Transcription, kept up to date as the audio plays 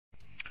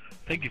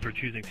Thank you for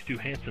choosing Stu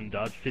Hansen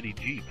Dodge City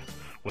Jeep.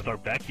 With our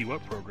Back You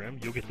Up program,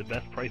 you'll get the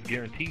best price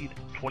guaranteed,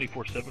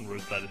 24/7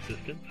 roadside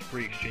assistance,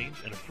 free exchange,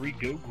 and a free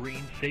Go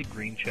Green, Say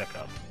Green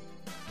checkup.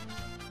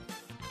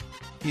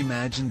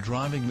 Imagine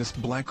driving this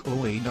black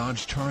 '08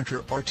 Dodge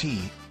Charger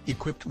RT,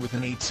 equipped with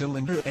an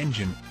 8-cylinder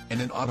engine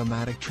and an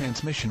automatic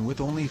transmission with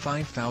only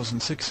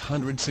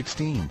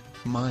 5,616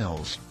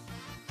 miles.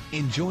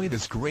 Enjoy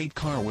this great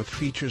car with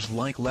features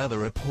like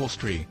leather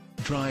upholstery,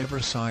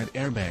 driver's side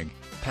airbag,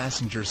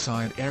 passenger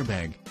side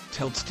airbag,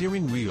 tilt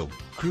steering wheel,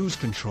 cruise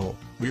control,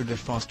 rear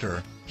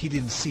defroster,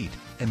 heated seat,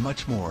 and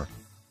much more.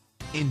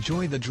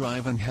 Enjoy the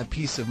drive and have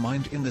peace of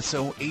mind in this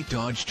 '08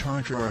 Dodge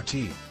Charger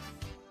RT.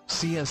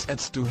 See us at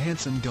Stu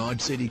Hansen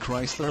Dodge City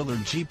Chrysler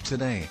Jeep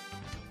today.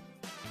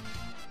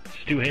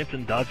 Stu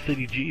Hansen Dodge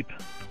City Jeep,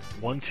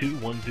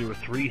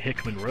 12103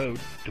 Hickman Road,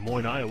 Des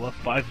Moines, Iowa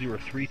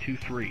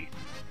 50323.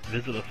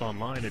 Visit us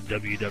online at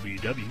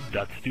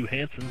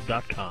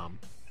www.stuhansens.com.